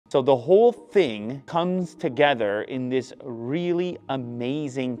So the whole thing comes together in this really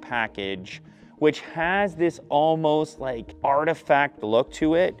amazing package, which has this almost like artifact look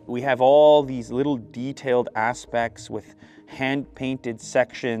to it. We have all these little detailed aspects with hand-painted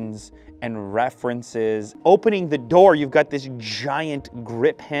sections and references. Opening the door, you've got this giant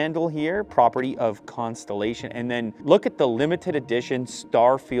grip handle here, property of Constellation. And then look at the limited edition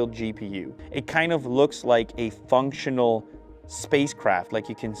Starfield GPU. It kind of looks like a functional spacecraft. Like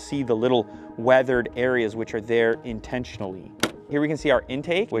you can see the little weathered areas which are there intentionally. Here we can see our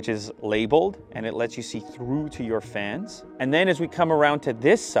intake, which is labeled, and it lets you see through to your fans. And then as we come around to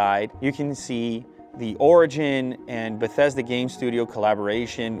this side, you can see the Origin and Bethesda Game Studio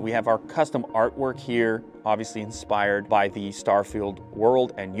collaboration. We have our custom artwork here, obviously inspired by the Starfield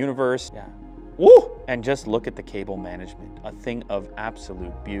world and universe. Yeah. Woo! And just look at the cable management, a thing of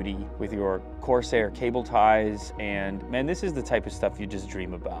absolute beauty with your Corsair cable ties. And man, this is the type of stuff you just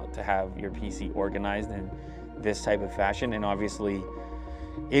dream about, to have your PC organized in this type of fashion. And obviously,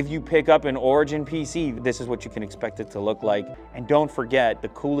 if you pick up an Origin PC, this is what you can expect it to look like. And don't forget, the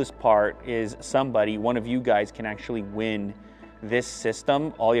coolest part is one of you guys can actually win this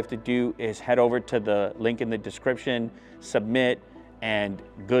system. All you have to do is head over to the link in the description, submit, and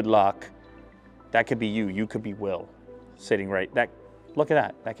good luck. That could be you. You could be Will, sitting right. Look at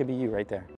that. That could be you right there.